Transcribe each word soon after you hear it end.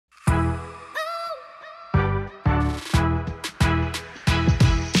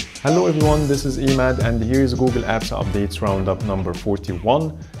Hello everyone, this is Emad and here is Google Apps Updates Roundup number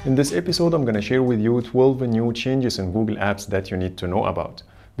 41. In this episode, I'm going to share with you 12 new changes in Google Apps that you need to know about.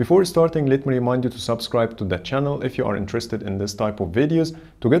 Before starting, let me remind you to subscribe to the channel if you are interested in this type of videos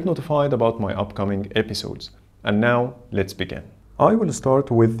to get notified about my upcoming episodes. And now, let's begin. I will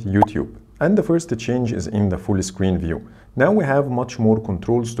start with YouTube. And the first change is in the full screen view. Now we have much more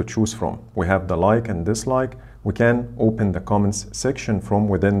controls to choose from. We have the like and dislike. We can open the comments section from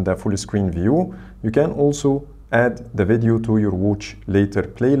within the full screen view. You can also add the video to your watch later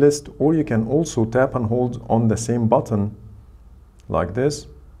playlist, or you can also tap and hold on the same button like this,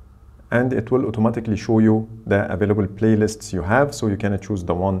 and it will automatically show you the available playlists you have, so you can choose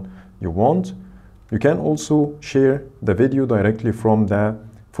the one you want. You can also share the video directly from the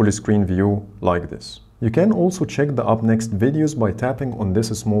full screen view like this. You can also check the up next videos by tapping on this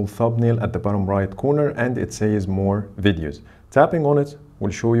small thumbnail at the bottom right corner, and it says more videos. Tapping on it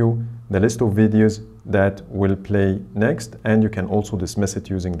will show you the list of videos that will play next, and you can also dismiss it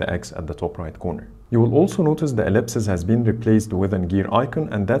using the X at the top right corner. You will also notice the ellipsis has been replaced with a gear icon,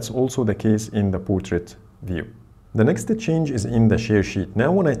 and that's also the case in the portrait view. The next change is in the share sheet.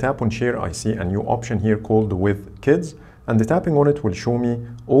 Now when I tap on share, I see a new option here called with kids, and the tapping on it will show me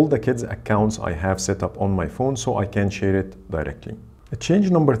all the kids accounts I have set up on my phone so I can share it directly. Change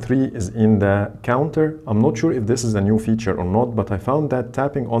number 3 is in the counter. I'm not sure if this is a new feature or not, but I found that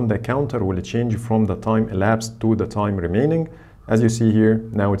tapping on the counter will change from the time elapsed to the time remaining. As you see here,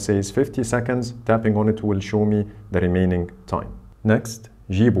 now it says 50 seconds. Tapping on it will show me the remaining time. Next,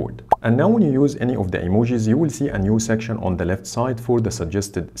 Gboard. And now when you use any of the emojis, you will see a new section on the left side for the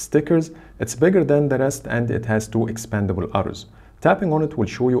suggested stickers. It's bigger than the rest and it has 2 expandable arrows. Tapping on it will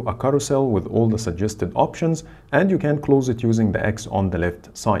show you a carousel with all the suggested options, and you can close it using the X on the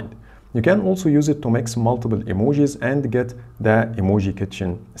left side. You can also use it to mix multiple emojis and get the emoji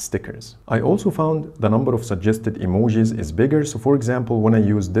kitchen stickers. I also found the number of suggested emojis is bigger. So for example, when I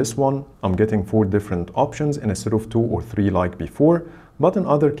use this one, I'm getting 4 different options instead of 2 or 3 like before. But in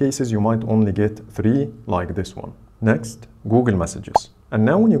other cases, you might only get 3 like this one. Next, Google Messages. And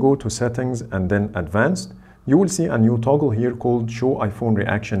now when you go to Settings and then Advanced, you will see a new toggle here called Show iPhone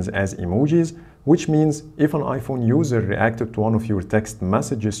Reactions as Emojis, which means if an iPhone user reacted to one of your text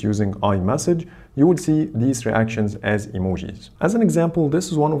messages using iMessage, you will see these reactions as emojis. As an example,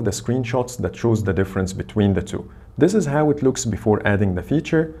 this is one of the screenshots that shows the difference between the two. This is how it looks before adding the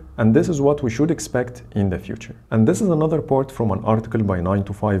feature, and this is what we should expect in the future. And this is another part from an article by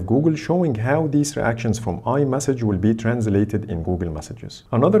 9to5 Google showing how these reactions from iMessage will be translated in Google Messages.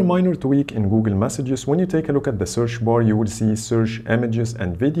 Another minor tweak in Google Messages, when you take a look at the search bar, you will see search images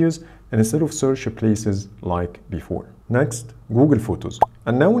and videos instead of search places like before. Next, Google Photos.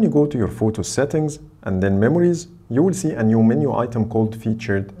 And now when you go to your photo settings and then memories, you will see a new menu item called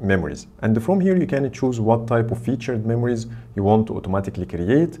featured memories. And from here, you can choose what type of featured memories you want to automatically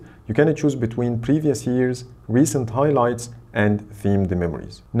create. You can choose between previous years, recent highlights, and themed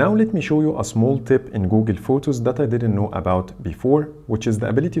memories. Now let me show you a small tip in Google Photos that I didn't know about before, which is the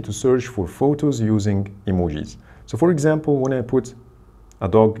ability to search for photos using emojis. So for example, when I put a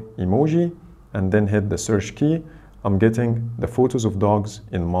dog emoji and then hit the search key, I'm getting the photos of dogs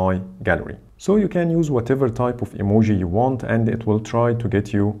in my gallery. So you can use whatever type of emoji you want and it will try to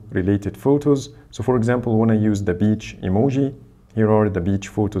get you related photos. So for example, when I use the beach emoji, here are the beach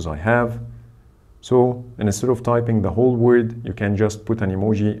photos I have. So instead of typing the whole word, you can just put an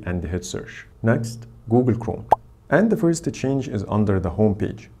emoji and hit search. Next, Google Chrome. And the first change is under the home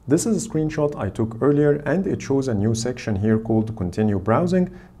page. This is a screenshot I took earlier and it shows a new section here called Continue Browsing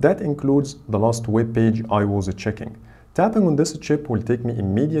that includes the last web page I was checking. Tapping on this chip will take me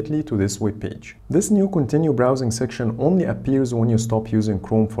immediately to this web page. This new Continue Browsing section only appears when you stop using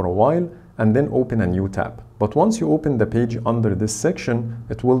Chrome for a while and then open a new tab. But once you open the page under this section,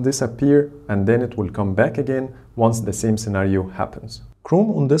 it will disappear and then it will come back again once the same scenario happens.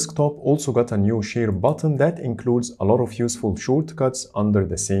 Chrome on desktop also got a new share button that includes a lot of useful shortcuts under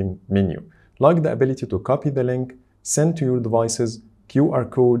the same menu, like the ability to copy the link, send to your devices, QR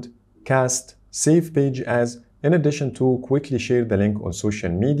code, cast, save page as, in addition to quickly share the link on social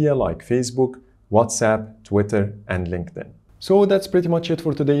media like Facebook, WhatsApp, Twitter, and LinkedIn. So that's pretty much it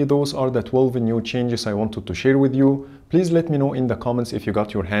for today. Those are the 12 new changes I wanted to share with you. Please let me know in the comments if you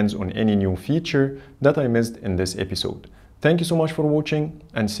got your hands on any new feature that I missed in this episode. Thank you so much for watching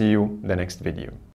and see you in the next video.